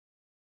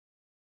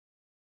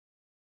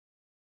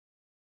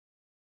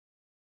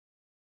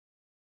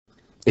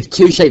if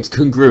two shapes are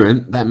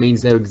congruent, that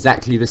means they're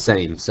exactly the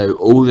same. So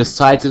all the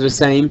sides are the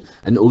same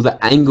and all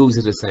the angles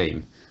are the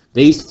same.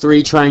 These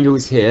three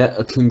triangles here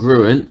are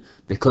congruent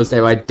because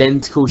they're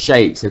identical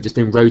shapes. They've just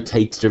been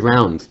rotated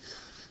around.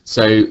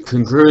 So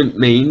congruent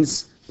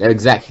means they're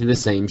exactly the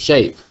same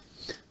shape.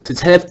 To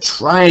tell if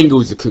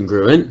triangles are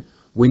congruent,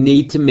 we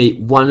need to meet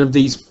one of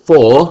these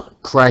four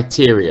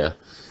criteria.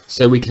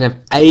 So we can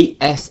have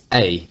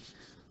ASA.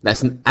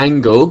 That's an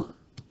angle,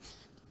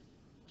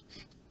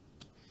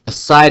 a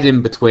side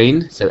in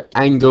between, so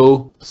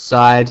angle,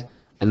 side,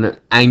 and an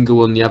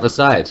angle on the other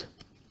side.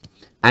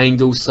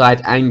 Angle,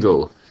 side,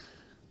 angle.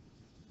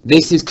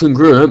 This is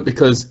congruent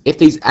because if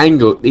these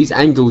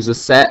angles are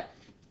set,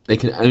 they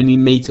can only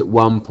meet at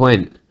one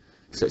point.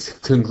 So it's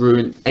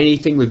congruent.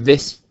 Anything with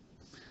this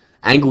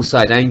angle,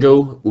 side,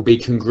 angle will be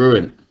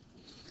congruent.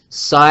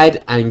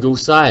 Side, angle,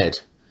 side.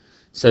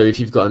 So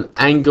if you've got an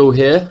angle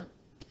here,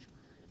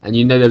 and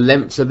you know the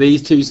lengths of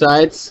these two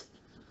sides,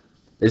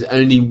 there's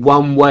only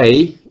one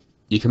way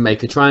you can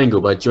make a triangle,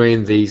 by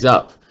joining these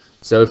up.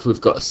 So if we've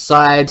got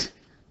side,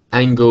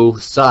 angle,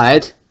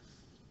 side,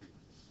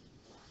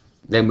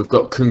 then we've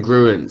got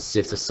congruence.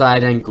 If the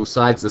side, angle,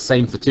 side is the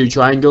same for two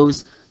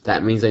triangles,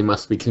 that means they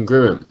must be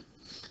congruent.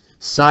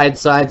 Side,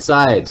 side,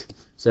 side.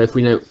 So if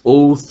we know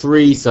all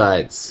three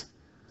sides,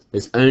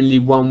 there's only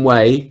one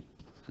way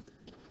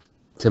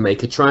to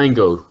make a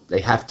triangle.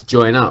 They have to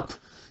join up.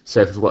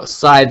 So if we've got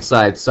side,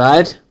 side,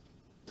 side,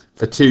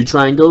 for two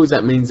triangles,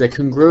 that means they're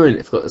congruent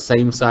if we've got the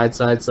same side,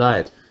 side,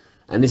 side.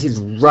 And this is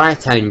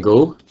right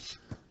angle,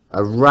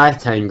 a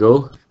right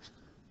angle,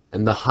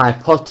 and the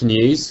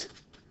hypotenuse,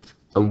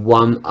 and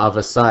one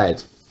other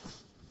side.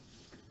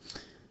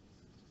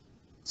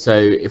 So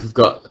if we've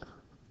got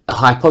a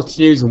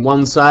hypotenuse on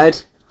one side,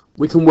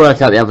 we can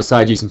work out the other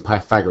side using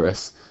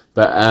Pythagoras.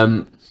 But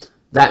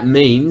that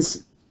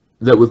means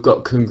that we've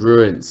got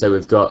congruence. So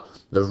we've got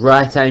the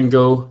right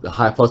angle, the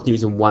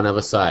hypotenuse, and one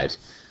other side.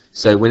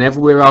 So whenever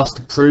we're asked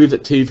to prove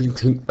that two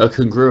are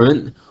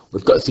congruent,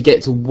 we've got to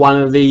get to one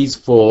of these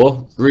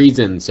four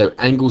reasons. So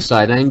angle,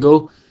 side,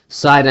 angle,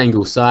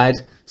 side,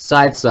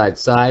 side, side,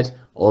 side,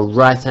 or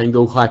right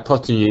angle,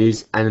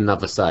 hypotenuse, and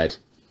another side.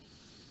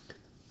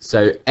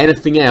 So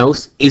anything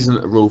else isn't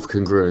a rule for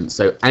congruence.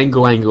 So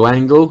angle, angle,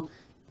 angle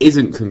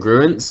isn't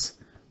congruence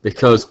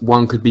because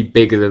one could be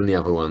bigger than the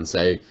other one.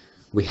 So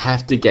we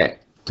have to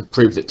get to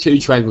prove that two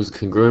triangles are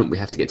congruent, we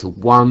have to get to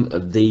one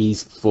of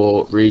these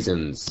four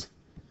reasons.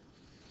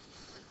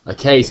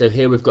 Okay, so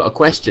here we've got a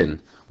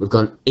question. We've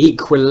got an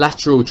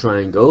equilateral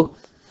triangle.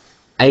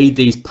 AD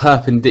is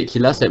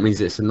perpendicular, so it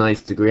means it's a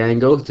 90-degree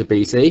angle to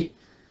BC.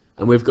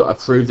 And we've got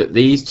to prove that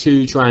these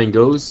two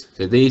triangles,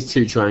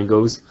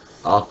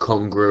 are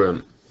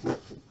congruent.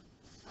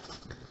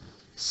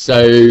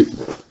 So,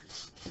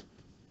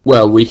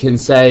 well, we can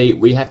say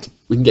we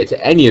can get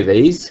to any of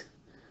these.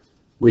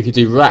 We could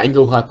do right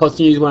angle,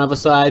 hypotenuse, one other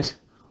side,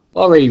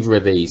 or either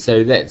of these. So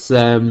let's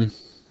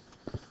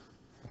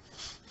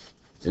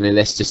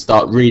just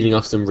start reading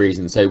off some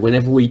reasons. So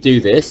whenever we do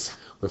this,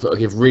 we've got to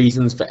give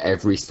reasons for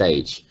every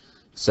stage.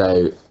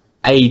 So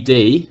AD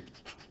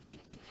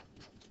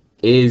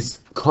is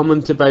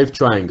common to both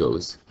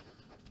triangles.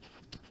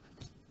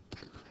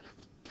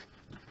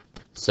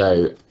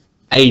 So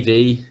AD,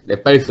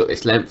 they've both got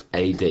this length,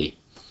 AD.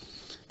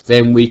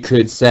 Then we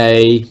could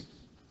say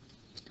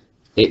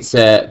it's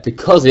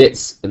because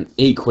it's an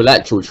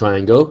equilateral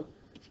triangle,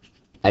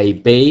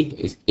 AB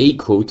is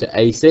equal to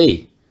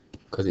AC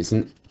because it's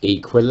an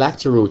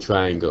equilateral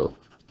triangle.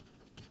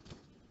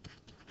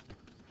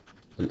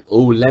 And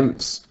all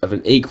lengths of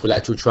an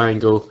equilateral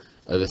triangle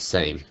are the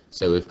same.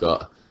 So we've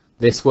got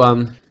this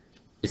one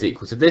is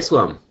equal to this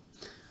one.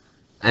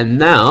 And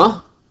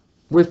now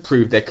we've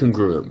proved they're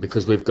congruent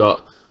because we've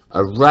got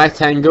a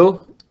right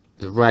angle,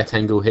 the right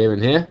angle here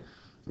and here,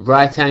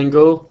 right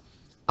angle,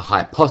 a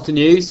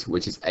hypotenuse,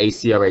 which is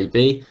AC or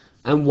AB,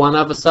 and one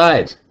other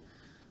side.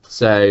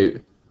 So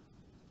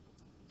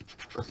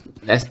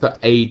let's put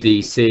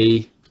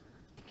ADC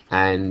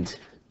and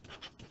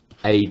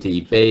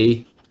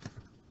ADB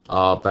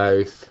are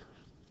both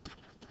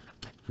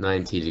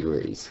 90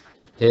 degrees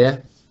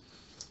here.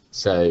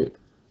 So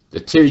the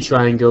two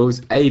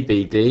triangles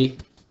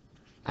ABD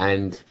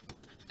and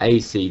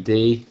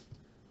ACD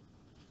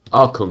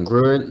are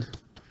congruent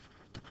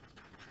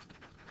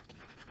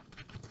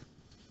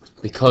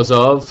because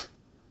of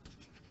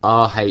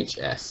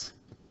RHS.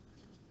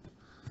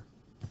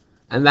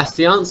 And that's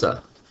the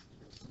answer.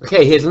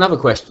 Okay, here's another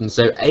question.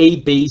 So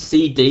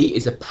ABCD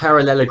is a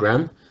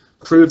parallelogram.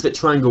 Prove that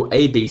triangle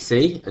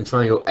ABC and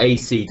triangle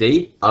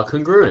ACD are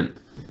congruent.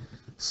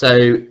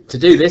 So to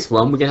do this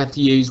one, we're going to have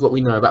to use what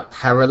we know about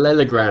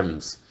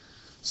parallelograms.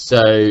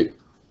 So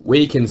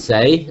we can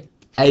say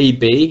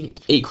AB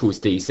equals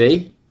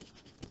DC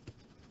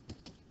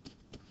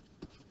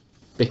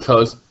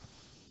because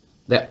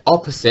they're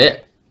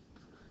opposite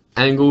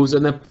angles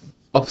and the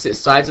opposite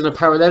sides in a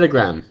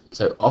parallelogram.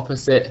 So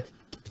opposite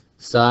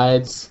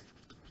sides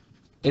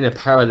in a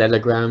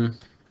parallelogram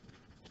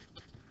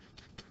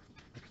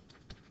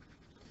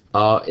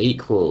are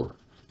equal.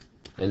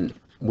 And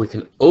we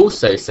can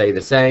also say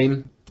the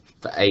same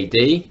for AD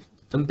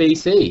and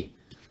BC.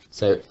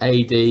 So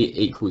AD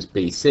equals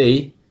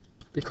BC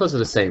because of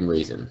the same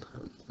reason.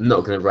 I'm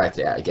not going to write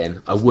it out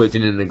again. I would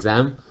in an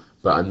exam,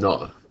 but I'm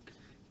not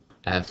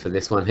for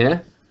this one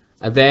here.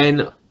 And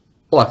then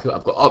I've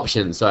got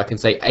options, so I can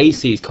say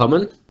AC is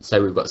common.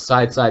 So we've got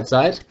side, side,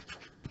 side.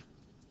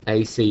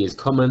 AC is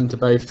common to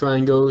both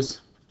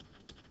triangles.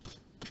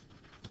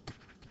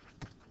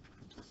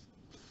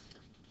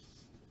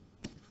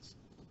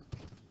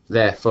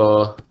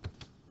 Therefore,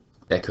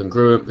 they're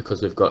congruent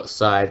because we've got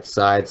side,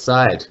 side,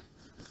 side.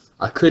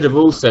 I could have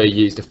also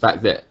used the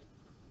fact that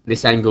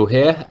this angle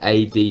here,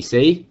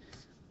 ADC,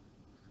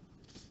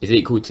 is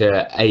equal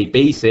to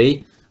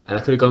ABC, and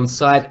I could have gone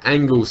side,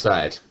 angle,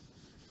 side.